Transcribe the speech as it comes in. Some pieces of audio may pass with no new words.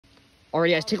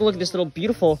Alright, guys, take a look at this little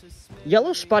beautiful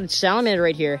yellow spotted salamander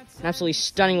right here. An absolutely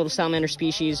stunning little salamander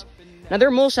species. Now,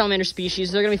 they're mole salamander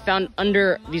species. They're going to be found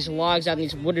under these logs out in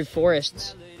these wooded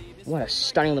forests. What a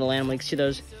stunning little animal. You can see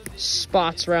those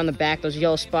spots around the back, those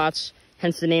yellow spots.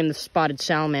 Hence the name, the spotted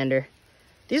salamander.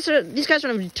 These guys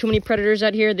don't have too many predators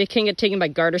out here. They can get taken by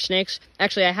garter snakes.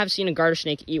 Actually, I have seen a garter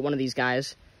snake eat one of these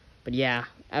guys. But yeah,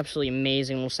 absolutely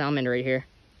amazing little salamander right here.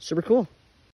 Super cool.